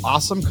became this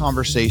awesome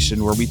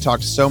conversation where we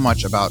talked so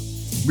much about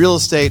real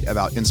estate,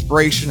 about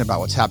inspiration, about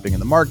what's happening in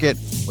the market,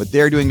 what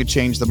they're doing to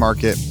change the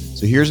market.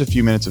 So here's a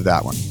few minutes of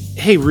that one.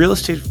 Hey, real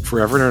estate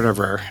forever and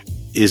ever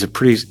is a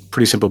pretty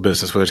simple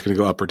business, whether it's going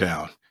to go up or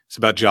down. It's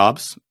about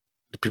jobs.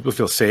 Do people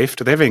feel safe?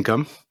 Do they have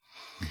income?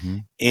 Mm-hmm.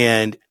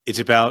 And it's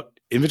about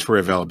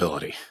inventory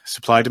availability,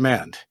 supply,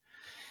 demand.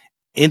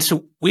 And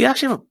so we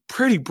actually have a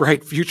pretty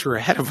bright future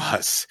ahead of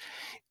us.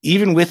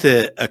 Even with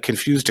a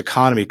confused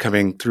economy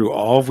coming through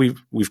all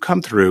we've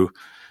come through,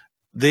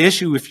 the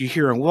issue, if you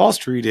hear on Wall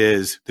Street,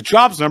 is the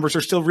jobs numbers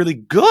are still really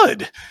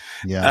good.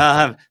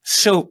 Yeah.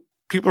 So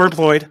people are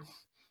employed,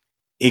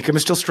 income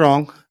is still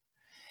strong.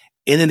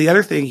 And then the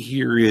other thing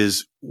here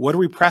is, what are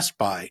we pressed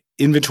by?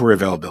 Inventory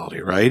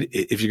availability, right?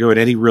 If you go in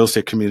any real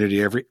estate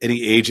community,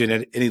 any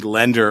agent, any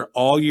lender,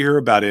 all you hear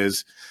about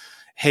is,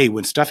 hey,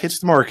 when stuff hits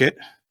the market,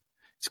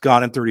 it's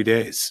gone in 30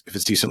 days if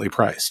it's decently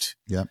priced.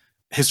 Yeah.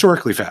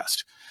 Historically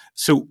fast.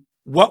 So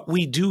what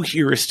we do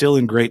here is still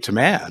in great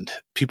demand.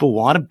 People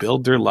want to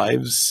build their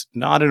lives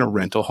not in a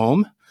rental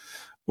home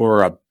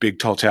or a big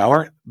tall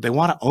tower. They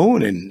want to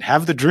own and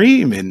have the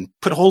dream and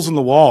put holes in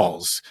the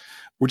walls.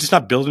 We're just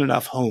not building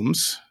enough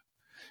homes.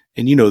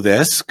 And you know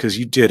this because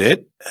you did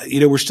it.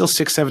 We're still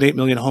 6, 7, 8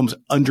 million homes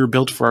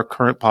underbuilt for our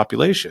current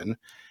population.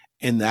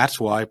 And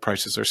that's why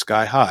prices are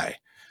sky high.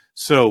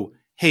 So,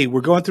 hey, we're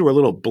going through a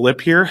little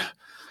blip here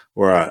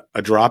or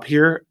a drop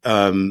here,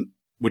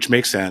 which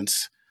makes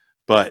sense.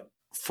 But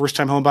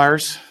first-time home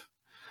buyers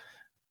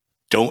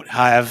don't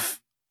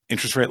have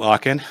interest rate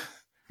lock-in,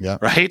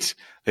 right?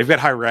 They've got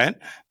high rent,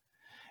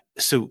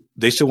 so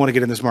they still want to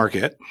get in this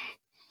market.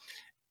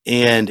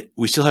 And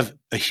we still have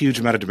a huge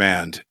amount of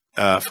demand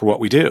for what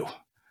we do.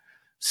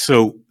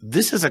 So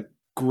this is a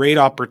great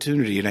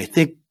opportunity. And I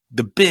think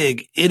the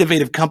big,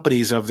 innovative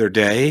companies of their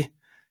day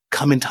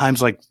come in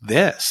times like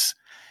this.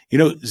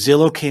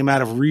 Zillow came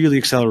out of really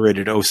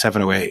accelerated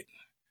 07, 08.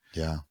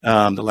 Yeah.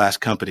 The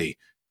last company.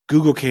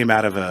 Google came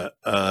out of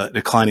a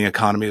declining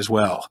economy as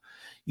well.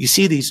 You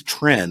see these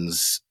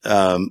trends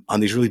on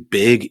these really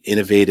big,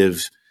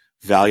 innovative,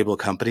 valuable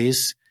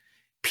companies.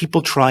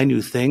 People try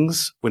new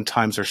things when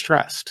times are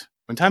stressed.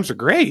 When times are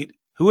great,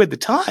 who had the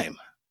time?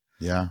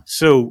 Yeah.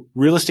 So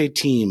real estate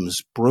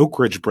teams,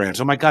 brokerage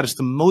brands. Oh my God, it's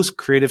the most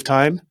creative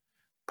time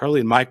probably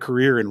in my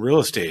career in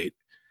real estate,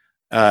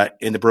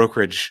 in the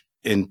brokerage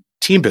and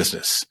team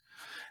business.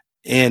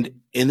 And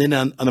then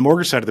on the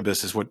mortgage side of the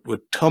business,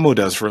 what Tomo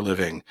does for a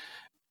living,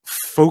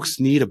 folks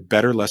need a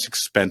better, less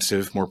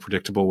expensive, more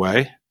predictable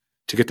way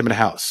to get them in a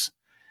house.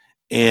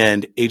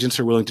 And agents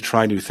are willing to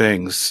try new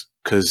things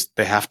because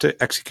they have to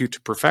execute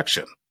to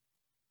perfection.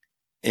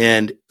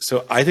 And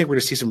so I think we're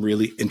going to see some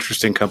really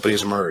interesting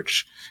companies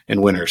emerge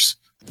and winners.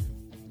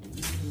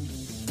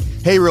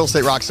 Hey, real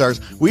estate rock stars.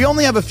 We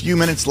only have a few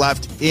minutes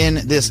left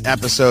in this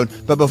episode,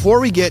 but before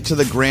we get to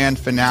the grand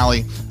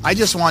finale, I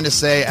just wanted to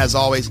say, as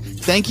always,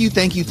 thank you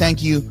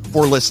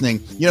for listening.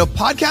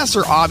 Podcasts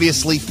are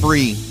obviously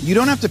free. You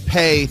don't have to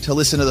pay to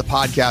listen to the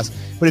podcast,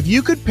 but if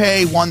you could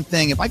pay one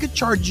thing, if I could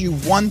charge you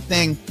one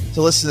thing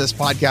to listen to this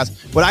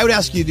podcast, what I would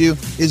ask you to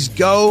do is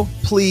go,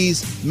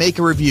 please make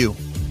a review.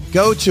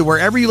 Go to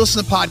wherever you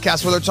listen to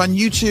podcasts, whether it's on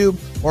YouTube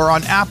or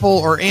on Apple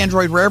or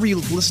Android, wherever you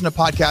listen to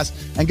podcasts,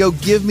 and go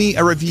give me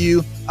a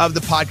review of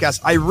the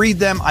podcast. I read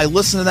them, I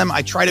listen to them,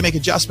 I try to make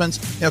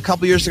adjustments. A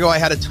couple years ago, I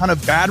had a ton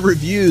of bad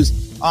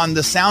reviews on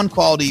the sound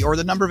quality or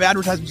the number of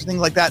advertisements and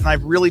things like that, and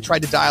I've really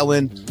tried to dial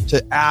in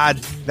to add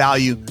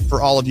value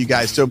for all of you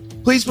guys. So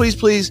please, please,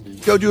 please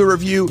go do a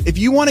review. If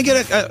you want to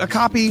get a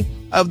copy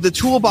of the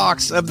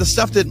toolbox of the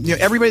stuff that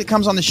everybody that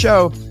comes on the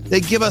show, they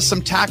give us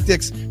some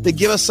tactics, they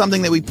give us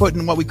something that we put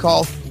in what we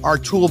call our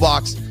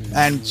toolbox.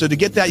 And so to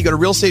get that, you go to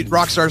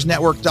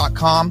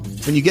realestaterockstarsnetwork.com.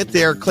 When you get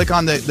there, click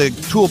on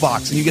the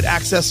toolbox and you get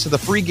access to the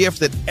free gift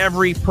that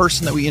every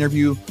person that we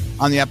interview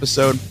on the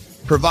episode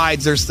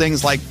provides. There's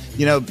things like,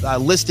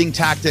 listing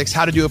tactics,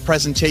 how to do a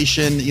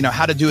presentation,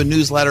 how to do a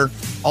newsletter,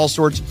 all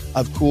sorts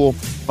of cool,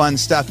 fun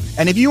stuff.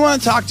 And if you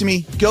want to talk to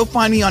me, go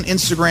find me on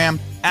Instagram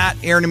at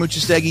Aaron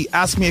Amuchastegui.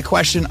 Ask me a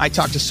question. I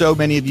talk to so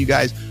many of you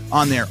guys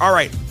on there. All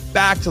right,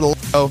 back to the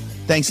show.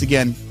 Thanks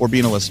again for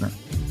being a listener.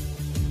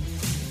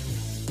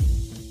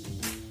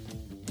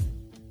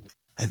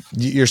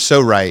 You're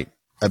so right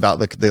about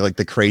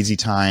the crazy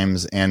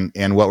times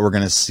and what we're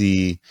going to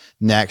see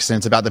next. And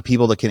it's about the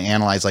people that can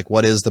analyze,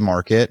 what is the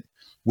market?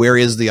 Where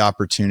is the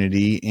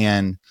opportunity?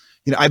 And,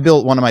 I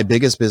built one of my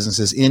biggest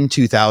businesses in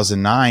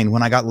 2009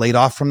 when I got laid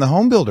off from the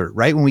home builder,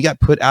 right? When we got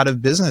put out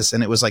of business,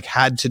 and it was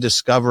had to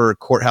discover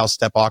courthouse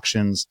step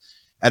auctions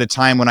at a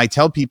time when I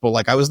tell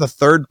people, I was the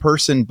third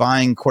person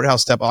buying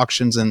courthouse step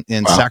auctions in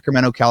wow.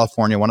 Sacramento,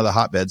 California, one of the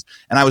hotbeds.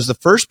 And I was the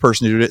first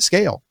person to do it at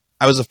scale.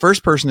 I was the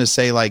first person to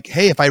say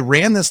hey, if I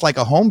ran this like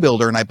a home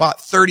builder and I bought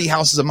 30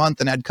 houses a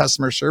month and had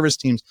customer service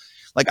teams,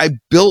 I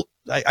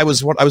was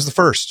the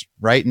first,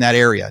 right, in that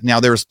area. Now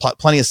there was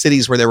plenty of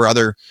cities where there were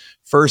other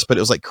first, but it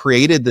was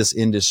created this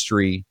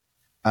industry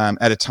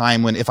at a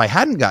time when if I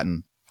hadn't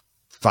gotten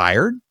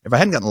fired, if I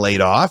hadn't gotten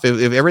laid off,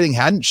 if everything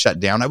hadn't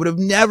shut down, I would have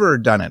never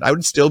done it. I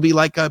would still be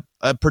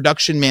a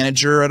production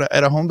manager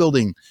at a home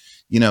building,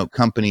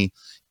 company.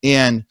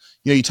 And,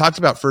 you talked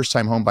about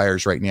first-time home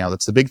buyers right now.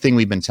 That's the big thing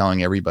we've been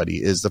telling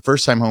everybody is the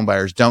first-time home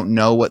buyers don't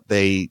know what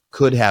they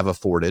could have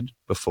afforded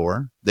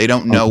before. They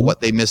don't know what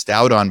they missed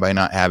out on by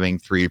not having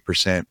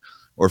 3%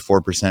 or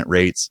 4%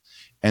 rates.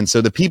 And so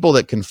the people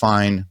that can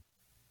find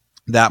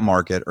that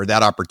market or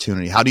that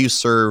opportunity, how do you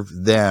serve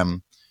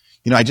them?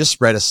 I just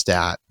read a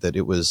stat that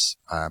it was,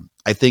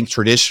 I think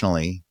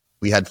traditionally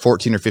we had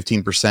 14 or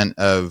 15%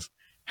 of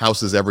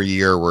houses every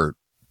year were,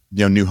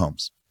 new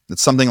homes.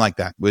 It's something like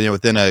that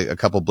within a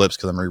couple blips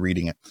because I'm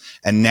rereading it.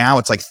 And now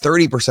it's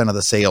 30% of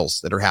the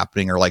sales that are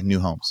happening are new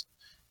homes,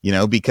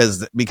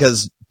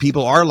 because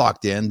people are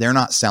locked in. They're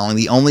not selling.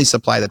 The only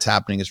supply that's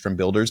happening is from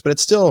builders, but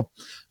it's still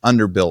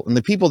underbuilt. And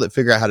the people that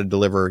figure out how to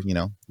deliver,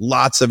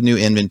 lots of new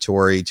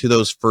inventory to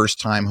those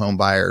first time home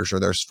buyers or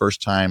those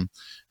first time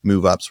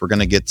move ups, we're going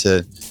to get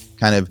to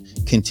kind of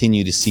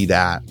continue to see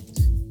that.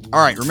 All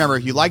right. Remember,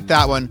 if you like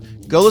that one,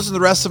 go listen to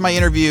the rest of my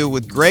interview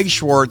with Greg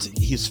Schwartz.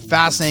 He's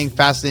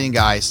fascinating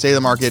guy. State of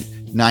the Market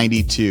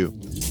 92.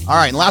 All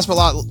right. And last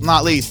but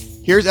not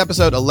least, here's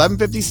episode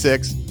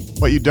 1156,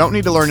 What You Don't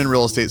Need to Learn in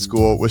Real Estate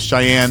School with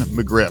Cheyenne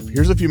McGriff.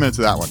 Here's a few minutes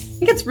of that one. I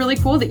think it's really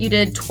cool that you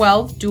did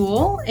 12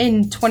 dual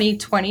in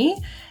 2020.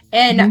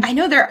 And I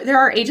know there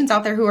are agents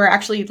out there who are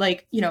actually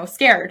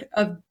scared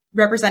of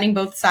representing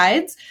both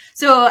sides.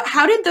 So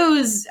how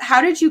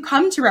did you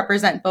come to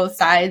represent both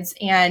sides?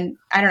 And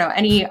I don't know,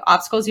 any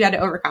obstacles you had to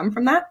overcome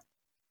from that?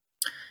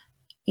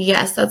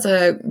 Yes, that's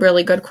a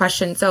really good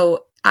question.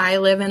 So I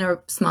live in a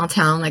small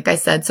town, like I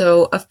said.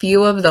 So a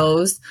few of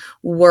those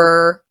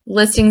were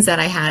listings that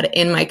I had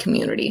in my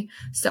community.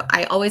 So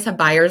I always have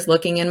buyers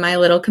looking in my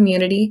little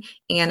community,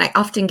 and I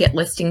often get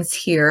listings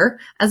here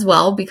as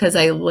well because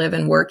I live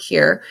and work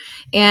here.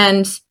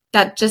 And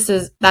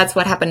that's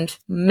what happened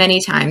many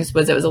times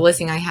was it was a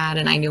listing I had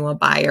and I knew a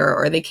buyer,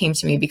 or they came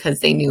to me because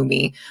they knew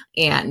me,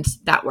 and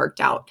that worked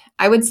out.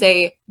 I would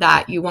say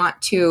that you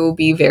want to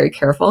be very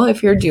careful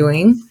if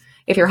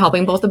you're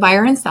helping both the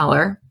buyer and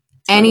seller.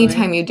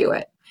 Anytime you do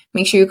it,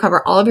 make sure you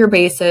cover all of your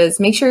bases.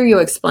 Make sure you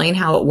explain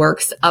how it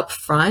works up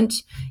front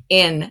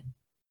in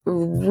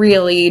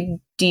really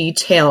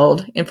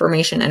detailed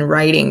information and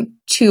writing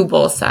to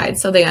both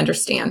sides so they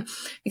understand.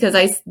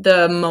 Because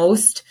the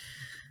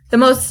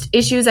most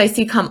issues I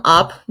see come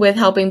up with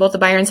helping both the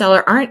buyer and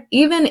seller aren't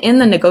even in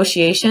the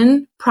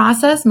negotiation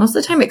process. Most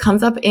of the time it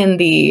comes up in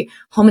the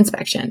home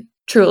inspection,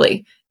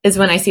 truly, is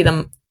when I see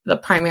the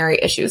primary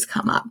issues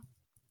come up.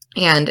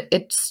 And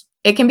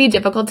it can be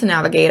difficult to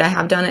navigate. I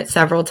have done it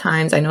several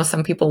times. I know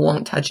some people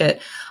won't touch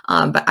it,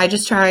 but I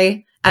just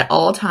try at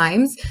all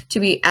times to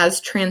be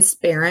as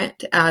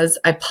transparent as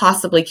I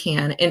possibly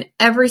can in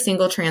every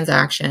single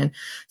transaction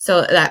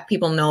so that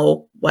people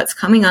know what's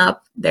coming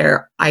up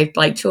there. I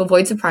like to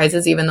avoid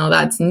surprises, even though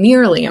that's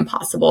nearly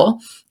impossible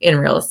in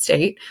real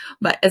estate,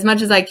 but as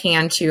much as I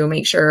can to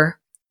make sure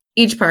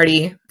each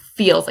party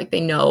feels like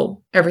they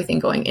know everything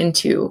going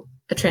into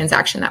a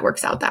transaction that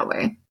works out that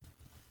way.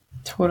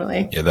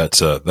 Totally. Yeah, that's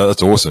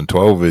awesome.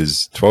 12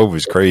 is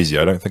crazy.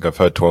 I don't think I've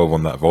heard 12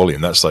 on that volume.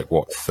 That's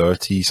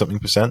 30 something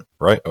 %,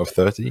 right? Of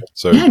 30.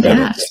 So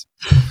yeah,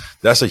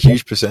 that's a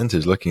huge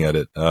percentage looking at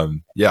it.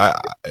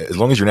 As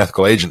long as you're an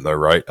ethical agent though,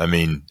 right? I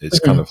mean, it's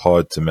kind of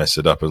hard to mess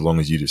it up as long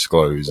as you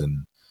disclose.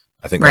 And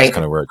I think that's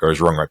kind of where it goes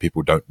wrong, right?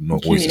 People don't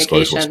not always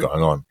disclose what's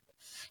going on.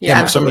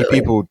 Yeah, so many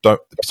people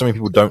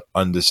don't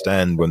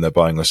understand when they're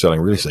buying or selling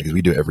real estate, because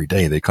we do it every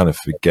day. They kind of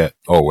forget,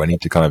 I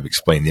need to kind of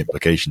explain the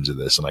implications of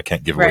this, and I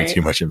can't give away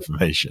too much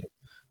information.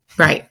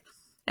 Right.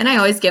 And I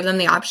always give them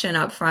the option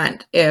up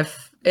front.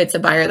 If it's a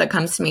buyer that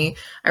comes to me,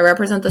 I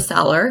represent the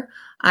seller.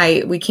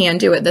 We can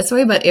do it this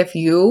way, but if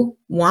you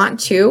want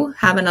to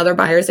have another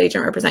buyer's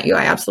agent represent you,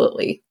 I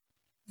absolutely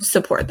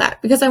support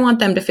that, because I want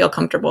them to feel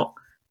comfortable.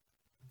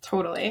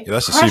 Totally. Yeah,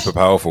 that's a super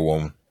powerful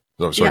one.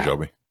 Oh, sorry,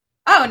 Shelby.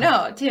 Oh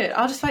no, dude,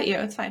 I'll just fight you.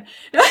 It's fine.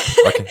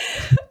 Okay.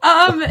 No,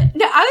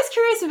 I was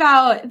curious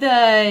about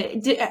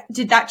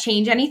did that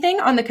change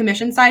anything on the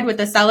commission side with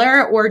the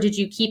seller, or did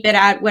you keep it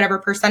at whatever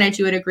percentage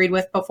you had agreed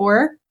with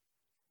before?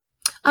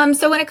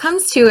 So when it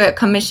comes to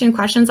commission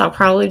questions, I'll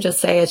probably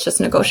just say it's just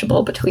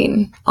negotiable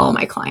between all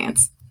my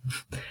clients.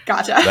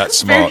 Gotcha. That's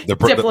smart.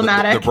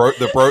 Diplomatic.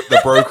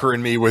 The broker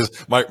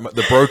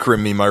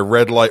in me my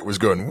red light was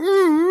going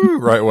woo,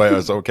 right away. I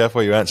was like,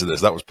 careful you answer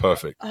this. That was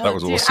perfect. That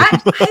was awesome.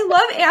 I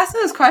love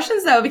asking those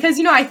questions though, because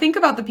I think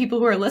about the people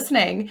who are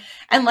listening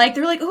and like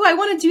they're like, oh, I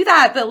want to do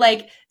that, but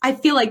like I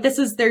feel like this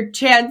is their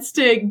chance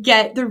to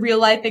get the real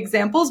life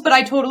examples. But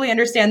I totally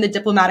understand the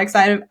diplomatic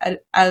side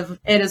of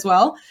it as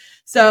well.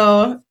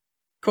 So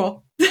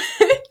cool.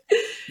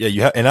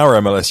 Yeah, in our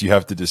MLS, you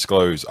have to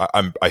disclose.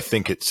 I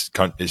think it's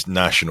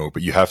national,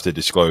 but you have to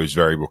disclose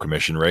variable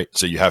commission rate.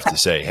 So you have to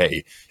say,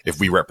 hey, if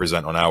we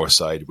represent on our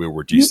side, we'll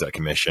reduce that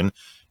commission.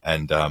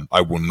 And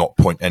I will not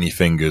point any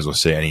fingers or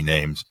say any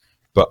names,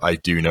 but I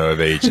do know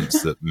of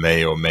agents that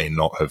may or may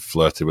not have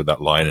flirted with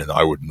that line, and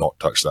I would not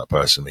touch that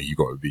personally. You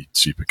got to be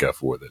super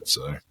careful with it.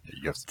 So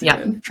you have to be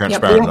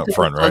transparent up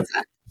front, right?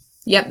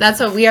 Yep, that's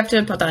what we have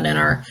to put that in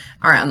our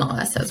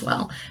MLS as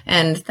well.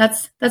 And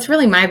that's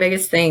really my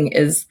biggest thing,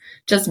 is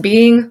just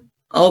being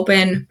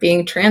open,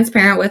 being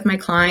transparent with my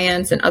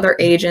clients and other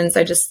agents.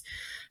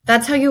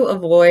 That's how you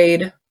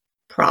avoid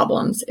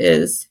problems,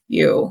 is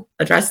you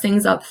address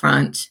things up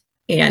front.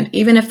 And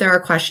even if there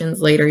are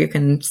questions later, you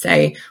can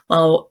say,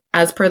 well,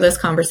 as per this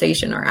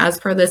conversation or as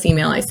per this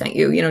email I sent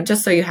you,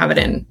 just so you have it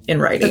in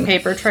writing. The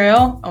paper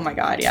trail. Oh my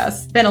God.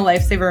 Yes. Been a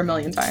lifesaver a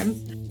million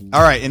times.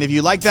 All right, and if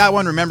you like that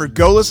one, remember,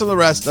 go listen to the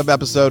rest of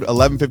episode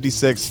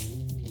 1156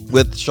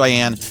 with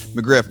Cheyenne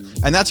McGriff.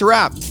 And that's a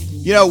wrap.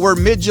 We're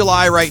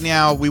mid-July right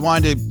now. We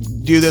wanted to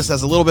do this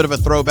as a little bit of a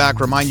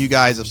throwback, remind you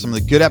guys of some of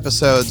the good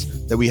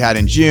episodes that we had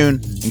in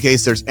June, in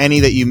case there's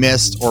any that you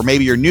missed, or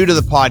maybe you're new to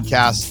the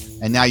podcast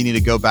and now you need to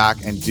go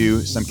back and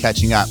do some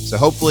catching up. So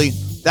hopefully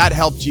that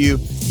helped you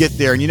get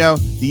there. And the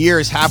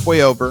year is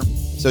halfway over.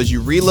 So as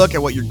you relook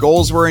at what your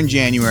goals were in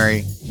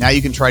January, now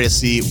you can try to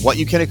see what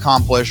you can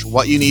accomplish,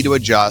 what you need to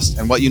adjust,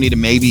 and what you need to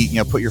maybe,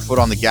 put your foot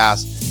on the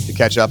gas to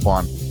catch up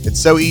on. It's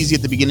so easy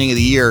at the beginning of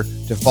the year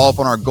to fall up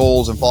on our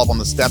goals and fall up on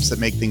the steps that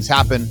make things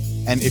happen.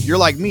 And if you're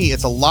like me,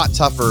 it's a lot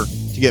tougher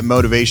to get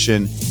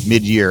motivation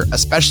mid-year,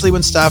 especially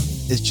when stuff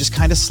is just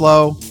kind of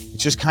slow.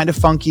 It's just kind of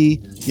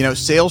funky.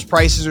 Sales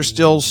prices are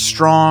still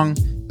strong,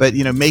 but,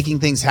 making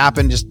things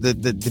happen, just the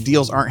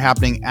deals aren't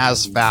happening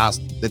as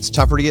fast. It's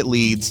tougher to get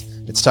leads.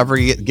 It's tougher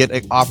to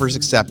get offers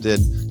accepted.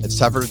 It's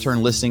tougher to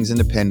turn listings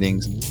into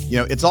pendings.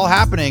 It's all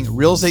happening.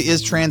 Real estate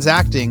is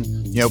transacting.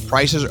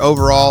 Prices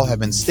overall have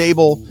been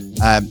stable,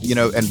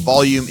 and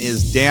volume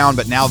is down,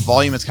 but now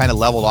volume is kind of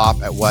leveled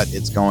off at what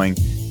it's going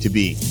to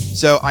be.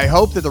 So I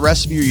hope that the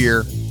rest of your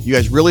year, you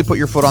guys really put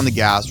your foot on the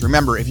gas.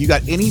 Remember, if you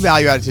got any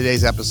value out of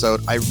today's episode,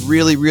 I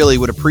really, really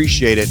would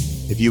appreciate it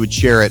if you would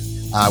share it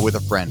with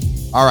a friend.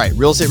 All right,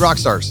 Real Estate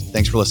Rockstars,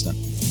 thanks for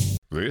listening.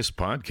 This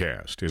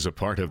podcast is a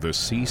part of the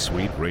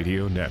C-Suite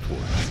Radio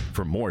Network.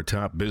 For more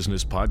top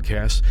business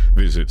podcasts,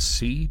 visit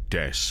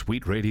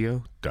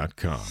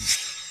c-suiteradio.com.